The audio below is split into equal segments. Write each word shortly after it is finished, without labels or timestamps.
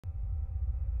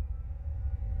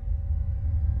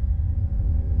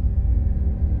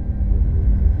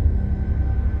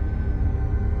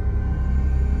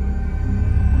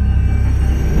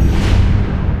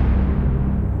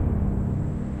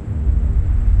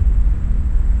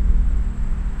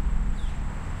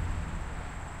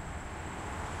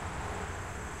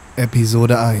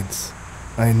Episode 1.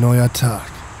 Ein neuer Tag.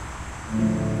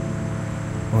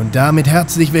 Und damit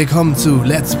herzlich willkommen zu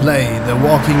Let's Play The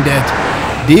Walking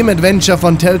Dead, dem Adventure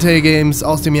von Telltale Games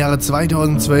aus dem Jahre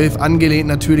 2012, angelehnt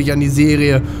natürlich an die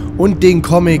Serie und den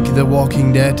Comic The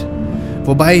Walking Dead.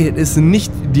 Wobei es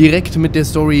nicht direkt mit der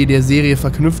Story der Serie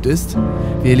verknüpft ist.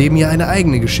 Wir erleben hier eine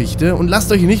eigene Geschichte und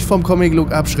lasst euch nicht vom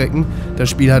Comic-Look abschrecken, das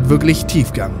Spiel hat wirklich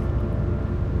Tiefgang.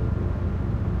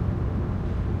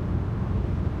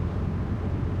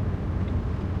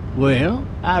 Well,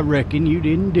 I reckon you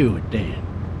didn't do it then.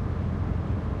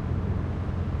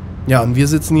 Ja, und wir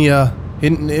sitzen hier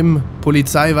hinten im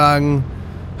Polizeiwagen,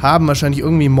 haben wahrscheinlich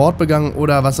irgendwie einen Mord begangen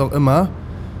oder was auch immer.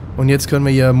 Und jetzt können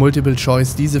wir hier Multiple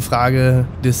Choice diese Frage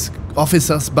des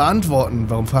Officers beantworten.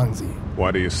 Warum fragen Sie?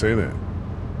 Why do you say that?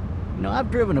 You know,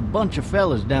 I've driven a bunch of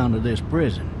fellas down to this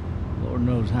prison. Lord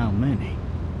knows how many.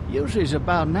 Usually it's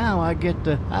about now I get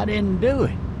the I didn't do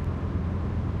it.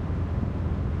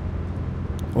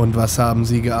 Und was haben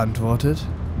Sie geantwortet?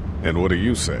 And what do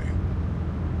you say?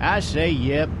 I say,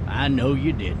 yep, I know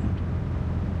you didn't.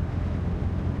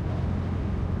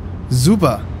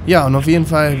 Super. Ja, und auf jeden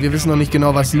Fall, wir wissen noch nicht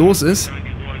genau, was los ist.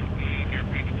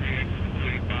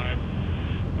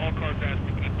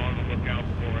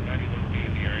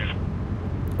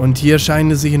 Und hier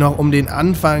scheint es sich noch um den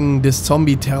Anfang des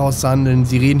Zombie-Terrors zu handeln.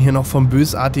 Sie reden hier noch von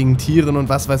bösartigen Tieren und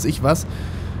was weiß ich was.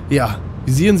 Ja,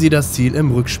 visieren Sie das Ziel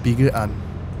im Rückspiegel an.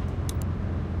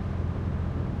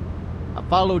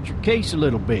 Followed your case a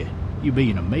little bit, you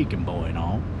being a Macon boy and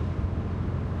all.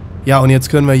 Ja, und jetzt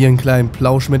können wir hier einen kleinen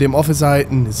Plausch mit dem Officer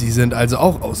halten. Sie sind also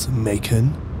auch aus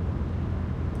Macon?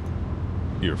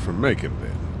 You're from Macon,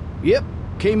 then? Yep,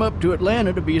 came up to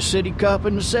Atlanta to be a city cop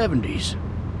in the 70s.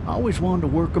 I always wanted to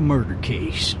work a murder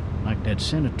case, like that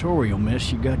senatorial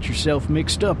mess you got yourself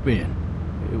mixed up in.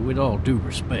 With all due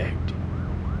respect.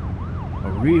 A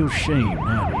real shame,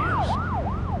 that is.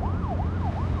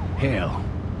 Hell.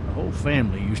 The whole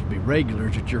family used to be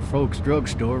regulars at your folks'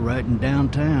 drugstore right in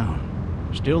downtown.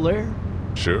 Still there?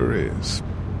 Sure is.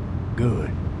 Good.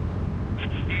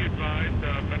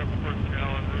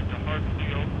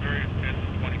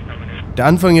 Der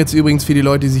Anfang jetzt übrigens für die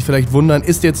Leute, die sich vielleicht wundern,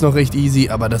 ist jetzt noch recht easy,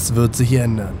 aber das wird sich hier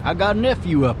ändern. I got a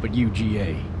nephew up at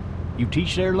UGA. You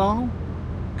teach there long?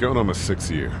 Going on my 6th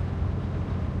year.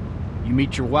 You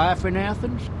meet your wife in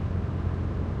Athens?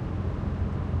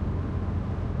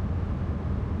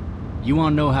 You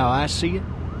want to know how I see it?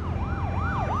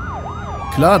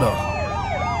 Klar doch.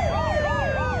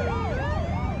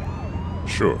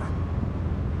 Sure.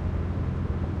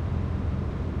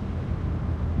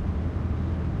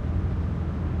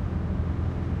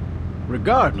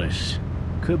 Regardless,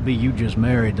 could be you just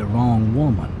married the wrong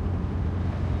woman.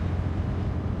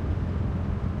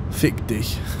 Fick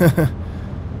dich.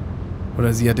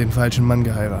 Oder sie hat den falschen Mann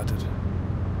geheiratet.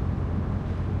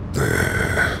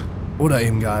 Oder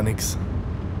eben gar nichts.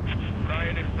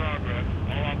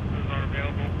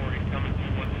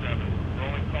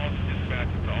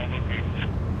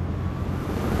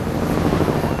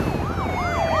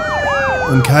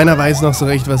 Und keiner weiß noch so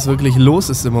recht, was wirklich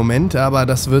los ist im Moment, aber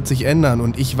das wird sich ändern.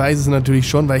 Und ich weiß es natürlich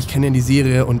schon, weil ich kenne die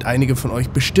Serie und einige von euch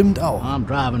bestimmt auch. I'm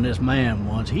driving this man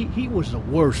once. He was the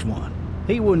worst one.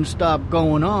 He wouldn't stop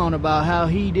going on about how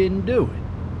he didn't do it.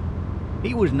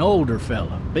 He was an older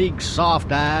fella, big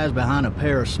soft eyes behind a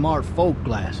pair of smart folk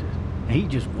glasses. And he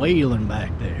just wailing back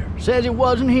there. Says it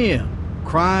wasn't him.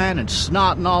 Crying and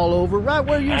snotting all over right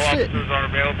where you're sitting. All officers are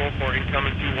available for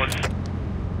incoming 217.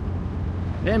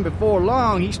 Then before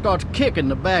long, he starts kicking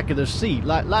the back of the seat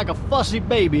like a fussy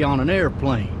baby on an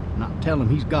airplane. And I tell him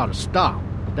he's got to stop,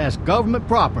 but that's government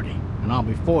property, and I'll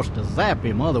be forced to zap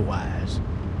him otherwise.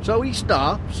 So he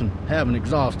stops, and having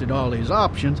exhausted all his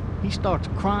options, he starts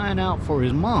crying out for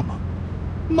his mama.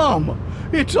 Mama,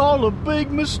 it's all a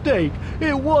big mistake.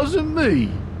 It wasn't me.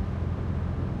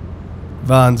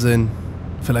 Wahnsinn.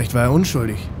 Vielleicht war er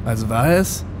unschuldig. Also war er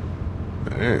es?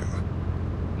 Man.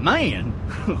 Man?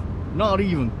 Not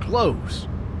even close.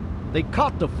 They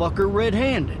caught the fucker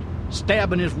red-handed,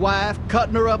 stabbing his wife,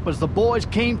 cutting her up as the boys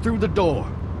came through the door.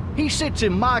 He sits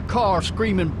in my car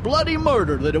screaming bloody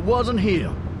murder that it wasn't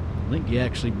him. I think he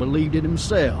actually believed it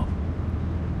himself.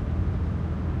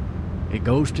 It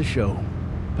goes to show,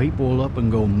 people will up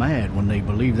and go mad when they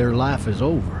believe their life is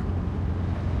over.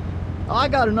 I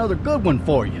got another good one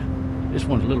for you. This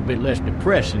one's a little bit less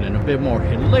depressing and a bit more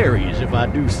hilarious, if I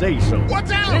do say so.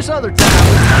 What's out? This other time...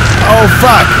 Oh,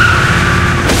 fuck!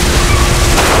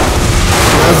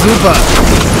 Ja, super!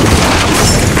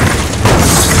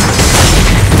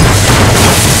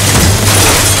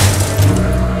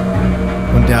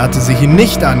 Und der hatte sich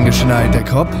nicht angeschnallt, der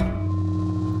Cop.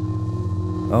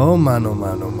 Oh Mann, oh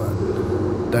Mann, oh Mann.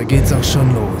 Da geht's auch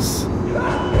schon los.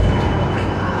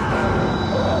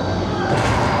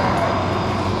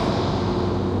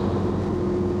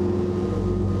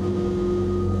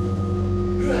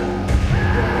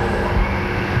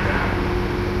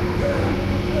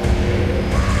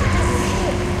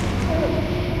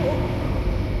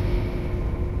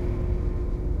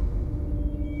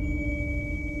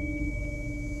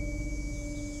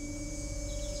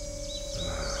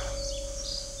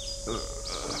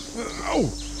 Oh,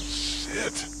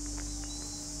 shit.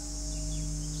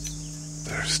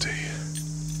 Thirsty.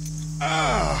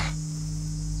 Ah,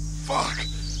 fuck,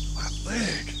 my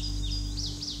leg.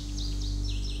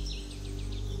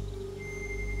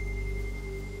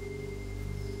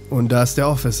 Und da ist der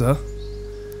Officer.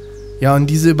 Ja, und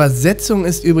diese Übersetzung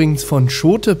ist übrigens von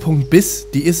schote.bis.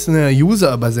 Die ist eine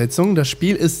User-Übersetzung. Das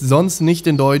Spiel ist sonst nicht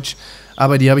in Deutsch,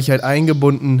 aber die habe ich halt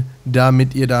eingebunden,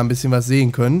 damit ihr da ein bisschen was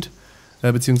sehen könnt.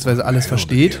 Beziehungsweise alles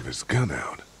versteht.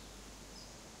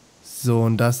 So,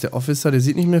 und da ist der Officer. Der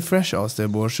sieht nicht mehr fresh aus, der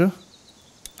Bursche.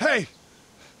 Hey!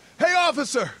 Hey,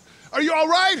 officer! Are you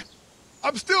alright?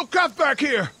 I'm still cuffed back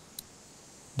here!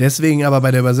 Deswegen aber bei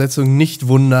der Übersetzung nicht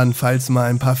wundern, falls mal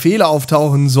ein paar Fehler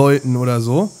auftauchen sollten oder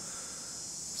so.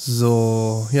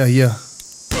 So, ja, hier.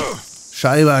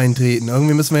 Scheibe eintreten.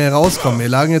 Irgendwie müssen wir hier rauskommen. Wir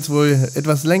lagen jetzt wohl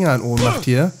etwas länger in Ohnmacht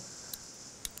hier.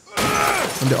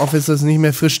 Und der Officer ist nicht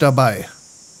mehr frisch dabei.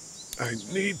 I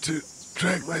need to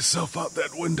drag myself out that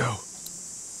window.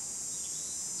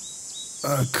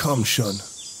 Ah, komm schon.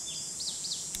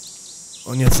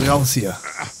 Und jetzt raus hier.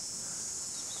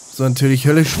 So, natürlich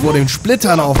höllisch vor den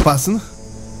Splittern aufpassen.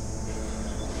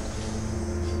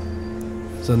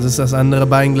 Sonst ist das andere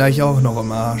Bein gleich auch noch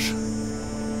im Arsch.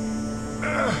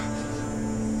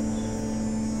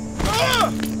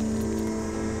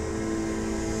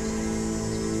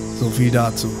 So viel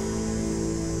dazu.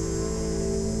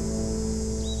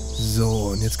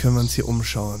 So, und jetzt können wir uns hier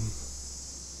umschauen.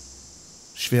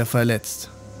 Schwer verletzt.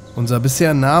 Unser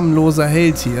bisher namenloser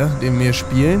Held hier, den wir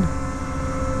spielen.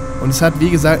 Und es hat,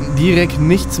 wie gesagt, direkt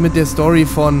nichts mit der Story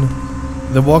von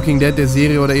The Walking Dead, der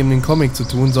Serie oder eben den Comic zu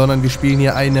tun, sondern wir spielen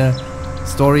hier eine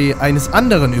Story eines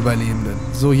anderen Überlebenden.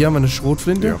 So, hier haben wir eine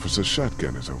Schrotflinte. Was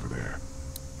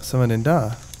haben wir denn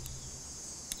da?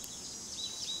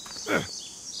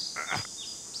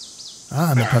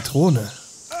 Ah, eine Patrone.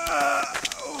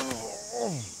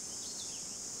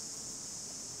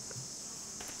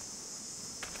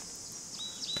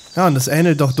 Ja, und das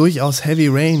ähnelt doch durchaus Heavy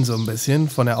Rain so ein bisschen,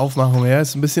 von der Aufmachung her.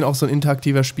 Ist ein bisschen auch so ein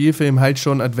interaktiver Spielfilm, halt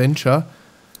schon Adventure.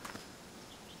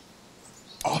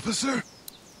 Officer?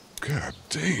 God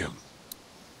damn.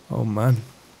 Oh Mann.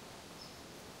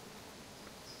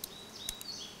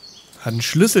 Hat ein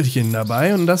Schlüsselchen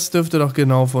dabei und das dürfte doch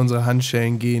genau für unsere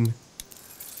Handschellen gehen.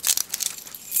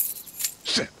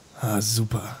 Shit. Ah,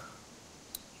 super.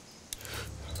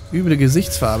 Üble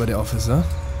Gesichtsfarbe, der Officer.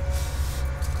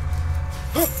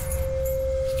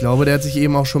 Ich glaube, der hat sich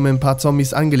eben auch schon mit ein paar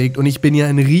Zombies angelegt. Und ich bin ja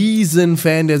ein riesen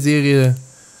Fan der Serie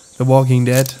The Walking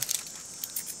Dead.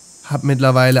 Hab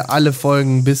mittlerweile alle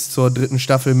Folgen bis zur 3.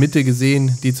 Staffel Mitte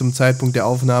gesehen, die zum Zeitpunkt der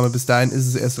Aufnahme. Bis dahin ist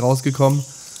es erst rausgekommen.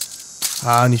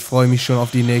 Ah, und ich freue mich schon auf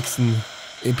die nächsten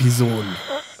Episoden.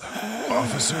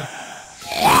 Officer.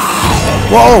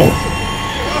 Wow!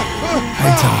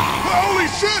 Alter. Holy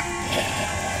shit!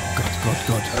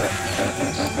 Gott.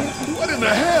 What in the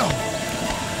hell?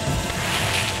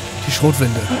 Die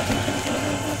Schrotwinde.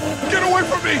 Get away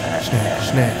from me!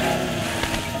 Schnell.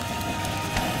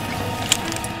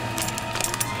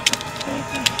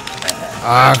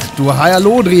 Ach, du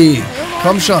Hayalodri.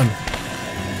 Komm schon.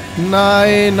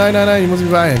 Nein. Ich muss mich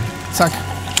beeilen. Zack.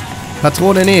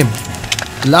 Patrone nehmen.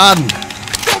 Laden.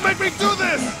 Don't make me do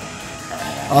this!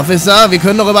 Officer, wir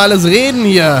können doch über alles reden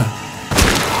hier.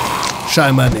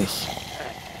 Scheinbar nicht.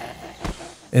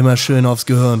 Immer schön aufs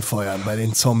Gehirn feuern bei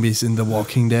den Zombies in The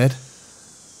Walking Dead.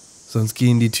 Sonst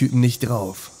gehen die Typen nicht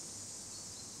drauf.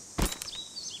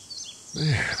 Man.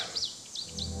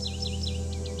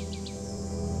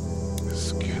 His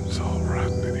skin's all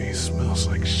rotten and he smells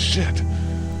like shit.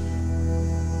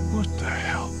 What the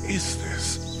hell is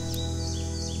this?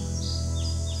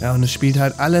 Ja, und es spielt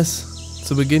halt alles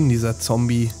zu Beginn dieser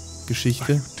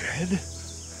Zombie-Geschichte. Dead?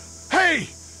 Hey!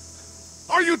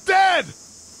 Are you dead?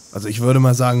 Also ich würde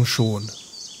mal sagen schon.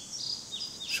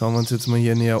 Schauen wir uns jetzt mal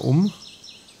hier näher um.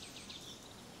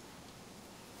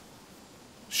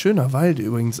 Schöner Wald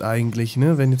übrigens eigentlich,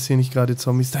 ne? Wenn jetzt hier nicht gerade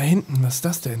Zombies... Da hinten, was ist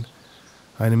das denn?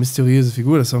 Eine mysteriöse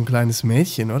Figur, das ist so ein kleines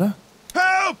Mädchen, oder?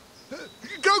 Help!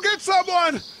 Go get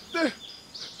someone!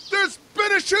 There's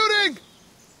been a shooting!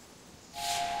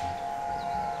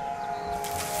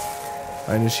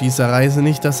 Eine Schießerei ist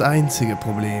nicht das einzige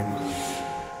Problem.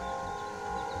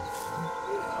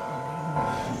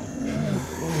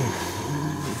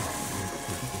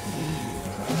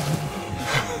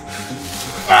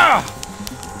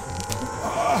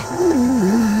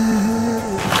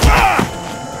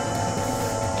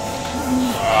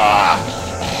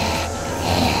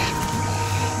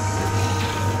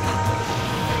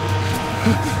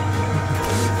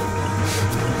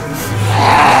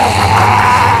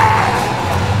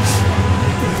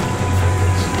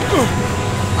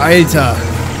 Alter!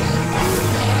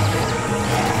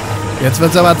 Jetzt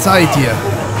wird's aber Zeit hier.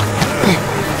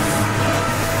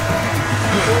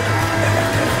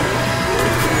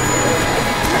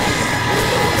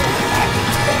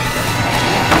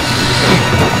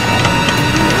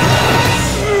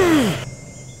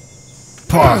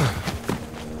 Boah.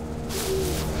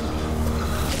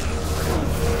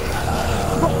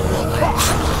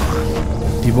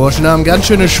 Die Burschen haben ganz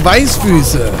schöne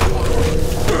Schweißfüße.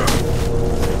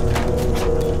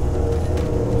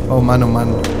 Oh Mann, oh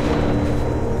Mann.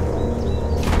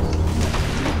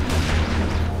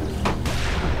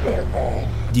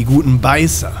 Die guten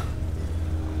Beißer.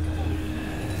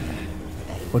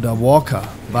 Oder Walker,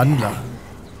 Wandler.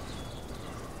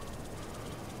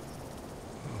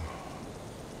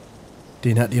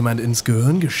 Den hat jemand ins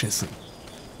Gehirn geschissen.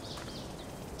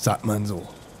 Sagt man so.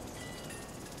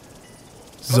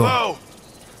 So. Hello?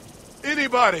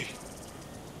 Anybody?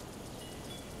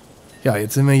 Ja,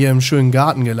 jetzt sind wir hier im schönen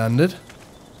Garten gelandet.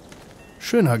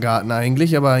 Schöner Garten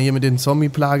eigentlich, aber hier mit den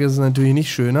Zombie-Plage ist es natürlich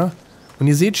nicht schöner. Und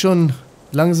ihr seht schon,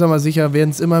 langsam aber sicher werden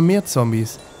es immer mehr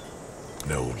Zombies.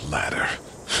 No ladder.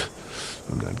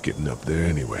 I'm not getting up there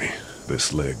anyway.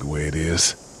 This leg the way it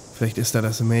is. Vielleicht ist da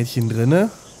das Mädchen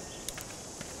drinne.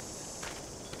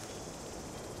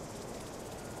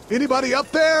 Anybody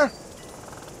up there?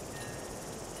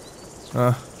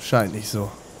 Ah, scheint nicht so.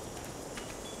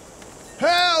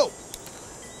 Help!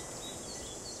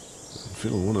 I'd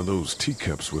fill one of those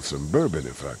teacups with some bourbon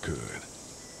if I could.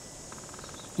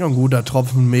 Ja, ein guter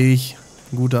Tropfen Milch,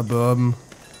 ein guter Bourbon.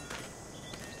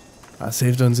 Das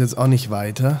hilft uns jetzt auch nicht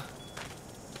weiter.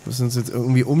 Wir müssen uns jetzt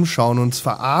irgendwie umschauen und uns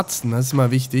verarzten, das ist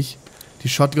immer wichtig. Die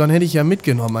Shotgun hätte ich ja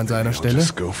mitgenommen an seiner Stelle.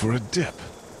 Just go for a dip.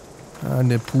 Ja,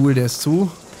 der Pool, der ist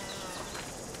zu.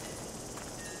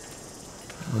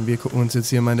 Und wir gucken uns jetzt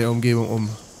hier mal in der Umgebung um.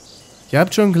 Ihr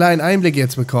habt schon einen kleinen Einblick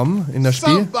jetzt bekommen in das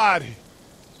Spiel. Somebody!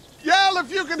 Yell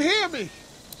if you can hear me!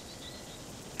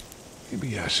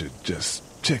 Maybe I should just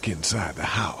check inside the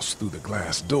house through the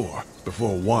glass door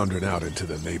before wandering out into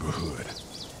the neighborhood.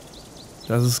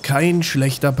 Das ist kein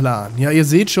schlechter Plan. Ja, ihr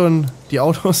seht schon, die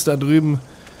Autos da drüben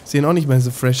sehen auch nicht mehr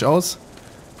so fresh aus.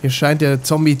 Hier scheint der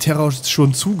Zombie-Terror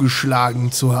schon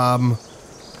zugeschlagen zu haben.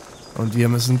 Und wir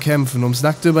müssen kämpfen ums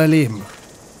nackte Überleben.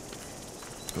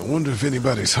 I wonder if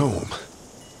anybody's home.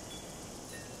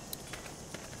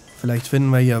 Vielleicht finden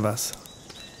wir hier was.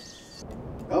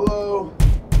 Hello?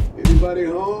 Anybody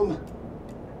home?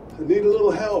 I need a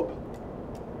little help.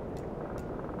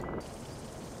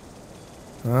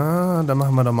 Ah, da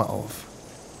machen wir doch mal auf.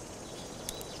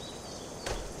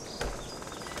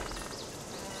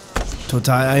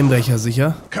 Total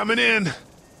einbrechersicher. Coming in.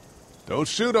 Don't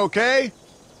shoot, okay?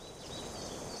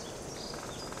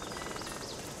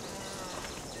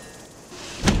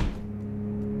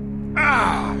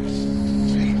 Ah!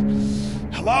 Shit.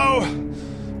 Hello?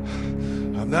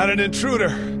 I'm not an intruder.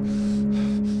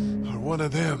 Or one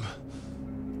of them.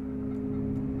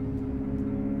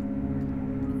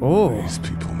 Oh, These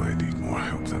people may need more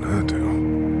help than I do.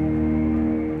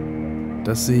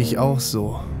 das sehe ich auch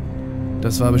so.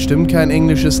 Das war bestimmt kein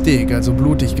englisches Steak, also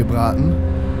blutig gebraten.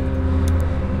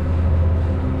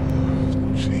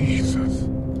 Jesus.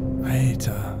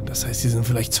 Alter, das heißt, hier sind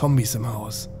vielleicht Zombies im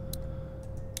Haus.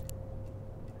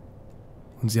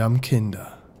 Und sie haben Kinder.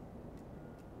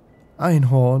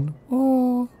 Einhorn.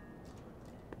 Oh.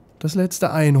 Das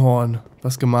letzte Einhorn,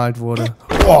 was gemalt wurde.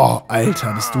 Oh,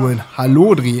 Alter, bist du ein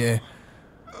Hallodri, ey.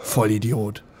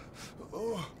 Vollidiot.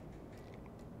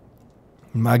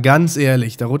 Mal ganz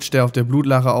ehrlich, da rutscht der auf der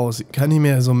Blutlache aus. Kann ich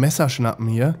mir so ein Messer schnappen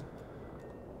hier?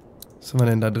 Was haben wir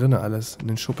denn da drin alles? In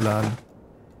den Schubladen.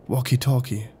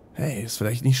 Walkie-Talkie. Hey, ist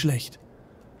vielleicht nicht schlecht.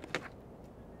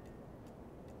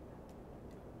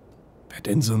 Wer hat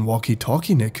denn so ein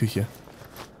Walkie-Talkie in der Küche?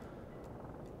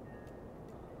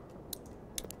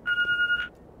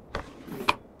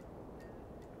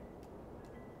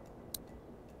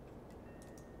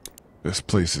 This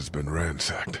place has been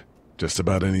ransacked. Just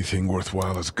about anything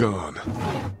worthwhile is gone.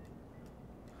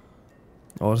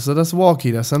 Oh, das ist das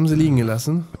Walkie, das haben sie liegen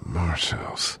gelassen. Marsh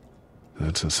House.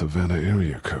 That's a Savannah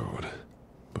area code.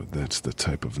 But that's the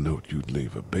type of note you'd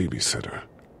leave a babysitter.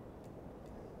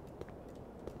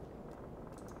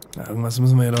 Ja, irgendwas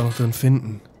müssen wir ja doch noch drin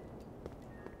finden.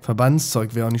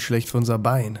 Verbandszeug wäre auch nicht schlecht für unser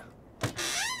Bein.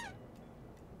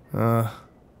 Ah.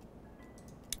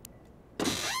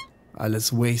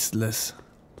 Alles wasteless.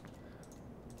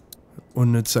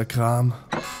 Unnützer Kram.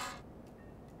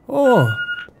 Oh.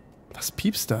 Was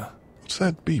piepst da? What's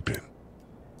that beeping?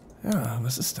 Ja,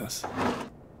 was ist das?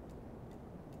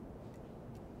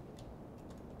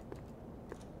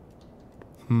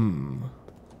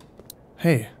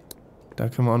 Hey, da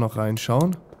können wir auch noch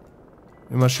reinschauen.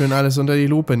 Immer schön alles unter die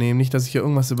Lupe nehmen, nicht, dass ich hier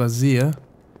irgendwas übersehe.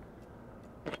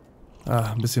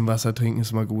 Ah, ein bisschen Wasser trinken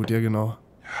ist mal gut, ja genau.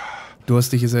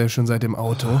 Durstig ist er ja schon seit dem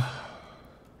Auto.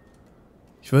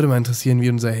 Ich würde mal interessieren, wie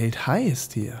unser Held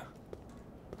heißt hier.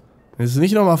 Willst du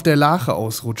nicht nochmal auf der Lache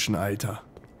ausrutschen, Alter?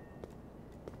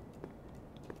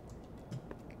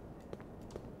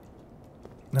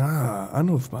 Ah,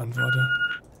 Anrufbeantworter.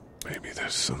 Maybe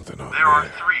there's something on There are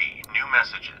there. 3 new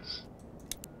messages.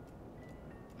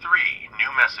 3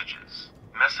 new messages.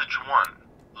 Message 1,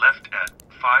 left at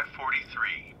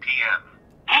 5:43 p.m.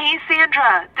 Hey,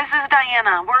 Sandra. This is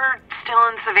Diana. We're still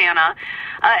in Savannah.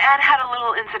 Ed had a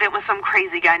little incident with some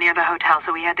crazy guy near the hotel,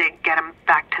 so we had to get him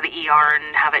back to the ER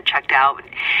and have it checked out.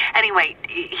 Anyway,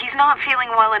 he's not feeling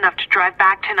well enough to drive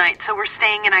back tonight, so we're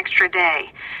staying an extra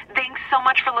day. Thanks so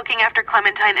much for looking after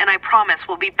Clementine, and I promise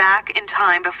we'll be back in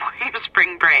time before your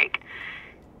spring break.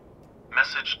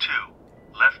 Message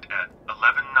 2, left at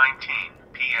 11:19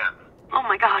 p.m. Oh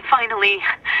my god, finally.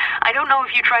 I don't know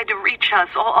if you tried to reach us.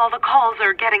 All the calls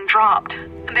are getting dropped.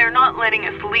 They're not letting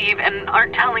us leave and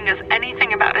aren't telling us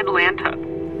anything about Atlanta.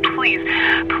 Please,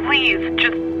 please,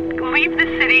 just leave the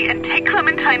city and take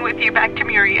Clementine with you back to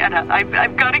Murrieta.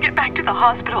 I've got to get back to the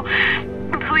hospital.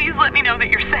 Please let me know that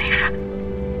you're safe.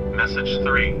 Message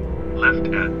 3, left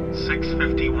at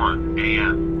 6:51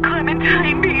 a.m.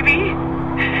 Clementine, baby.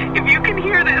 If you can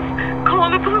hear this,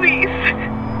 call the police.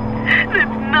 That's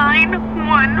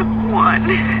 911.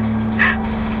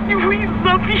 We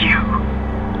love you.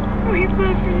 We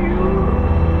love you.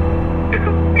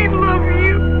 We love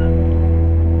you.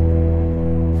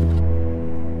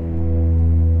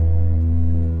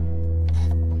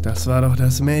 Das war doch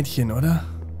das Mädchen, oder?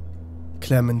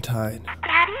 Clementine.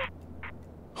 Daddy?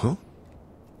 Huh?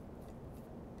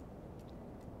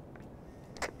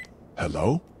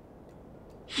 Hello?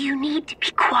 You need to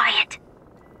be quiet.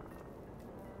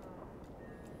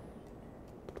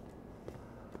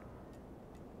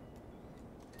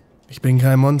 Ich bin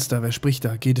kein Monster. Wer spricht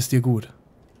da? Geht es dir gut?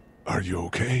 Are you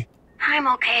okay? I'm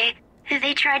okay.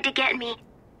 They tried to get me,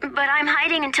 but I'm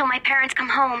hiding until my parents come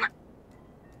home.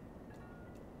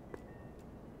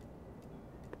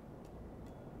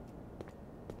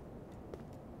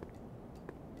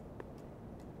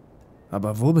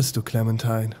 Aber wo bist du,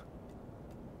 Clementine?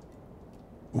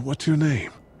 What's your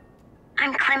name?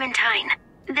 I'm Clementine.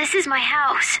 This is my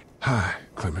house. Hi,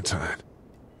 Clementine.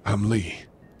 I'm Lee.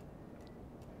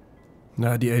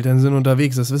 Na, die Eltern sind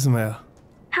unterwegs, das wissen wir ja.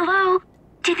 Hello?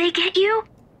 Did they get you?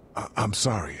 I'm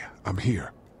sorry. I'm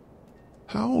here.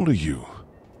 How old are you?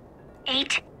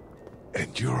 8.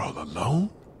 And you're all alone?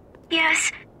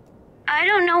 Yes. I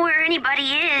don't know where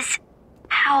anybody is.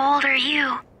 How old are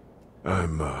you?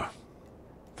 I'm,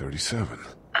 37.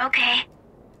 Okay.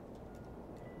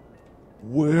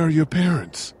 Where are your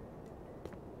parents?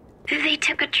 They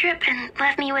took a trip and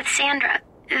left me with Sandra.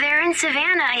 They're in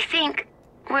Savannah, I think.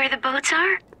 Where the boats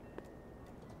are?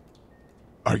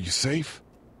 Are you safe?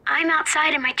 I'm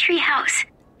outside in my treehouse.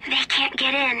 They can't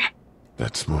get in.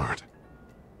 That's smart.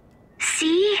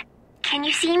 See? Can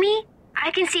you see me?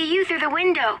 I can see you through the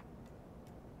window.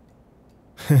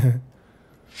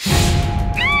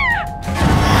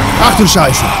 Ach du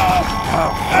Scheiße!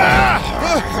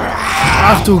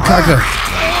 Ach du Kacke!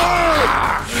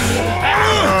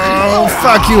 Oh,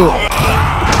 fuck you!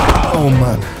 Oh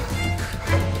Mann.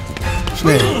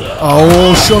 Schnell.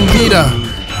 Oh, schon wieder.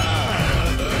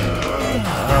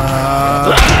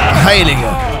 Heilige.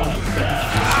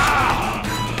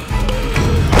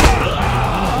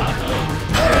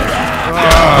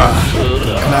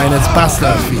 Kleines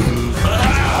Bastardvieh.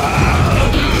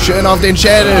 Schön auf den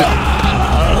Schädel.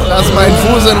 Lass meinen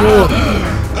Fuß in Ruhe.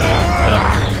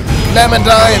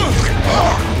 Clementine.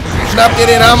 Schnapp dir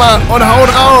den Hammer und hau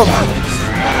drauf.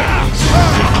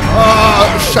 Oh,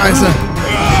 Scheiße.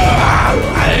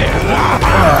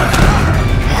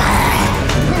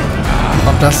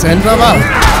 Ob das Sandra war?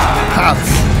 Harz.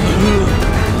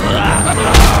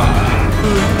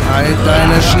 Halt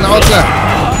deine Schnauze.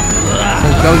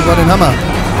 Ich glaube, ich brauche den Hammer.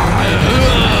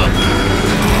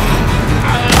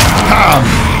 Kam.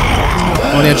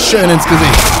 Und jetzt schön ins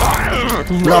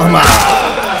Gesicht. Nochmal.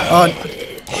 Und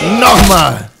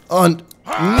nochmal. Und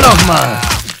nochmal.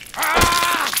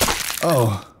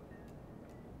 Oh.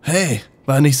 Hey,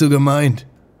 war nicht so gemeint.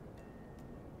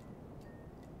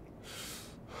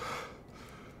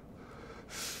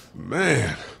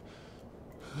 Man.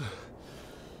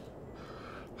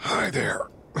 Hi there.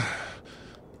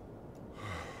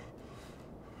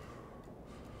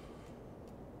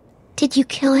 Did you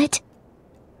kill it?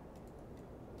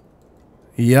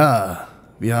 Ja,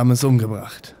 wir haben es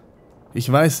umgebracht.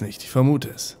 Ich weiß nicht, ich vermute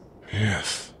es.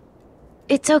 Yes.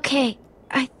 It's okay.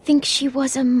 I think she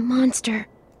was a monster.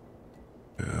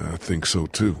 I think so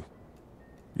too.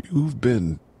 You've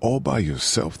been all by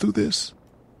yourself through this?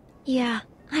 Yeah,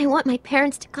 I want my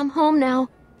parents to come home now.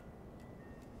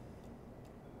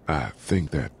 I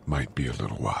think that might be a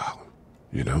little while,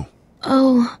 you know?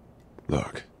 Oh.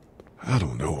 Look, I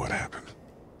don't know what happened,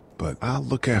 but I'll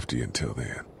look after you until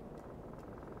then.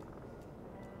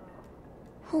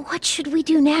 What should we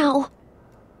do now?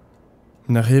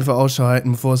 Nach Hilfe Ausschau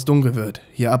halten, bevor es dunkel wird.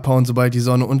 Hier abhauen, sobald die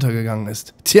Sonne untergegangen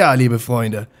ist. Tja, liebe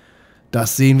Freunde,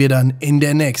 das sehen wir dann in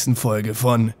der nächsten Folge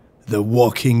von The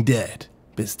Walking Dead.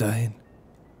 Bis dahin.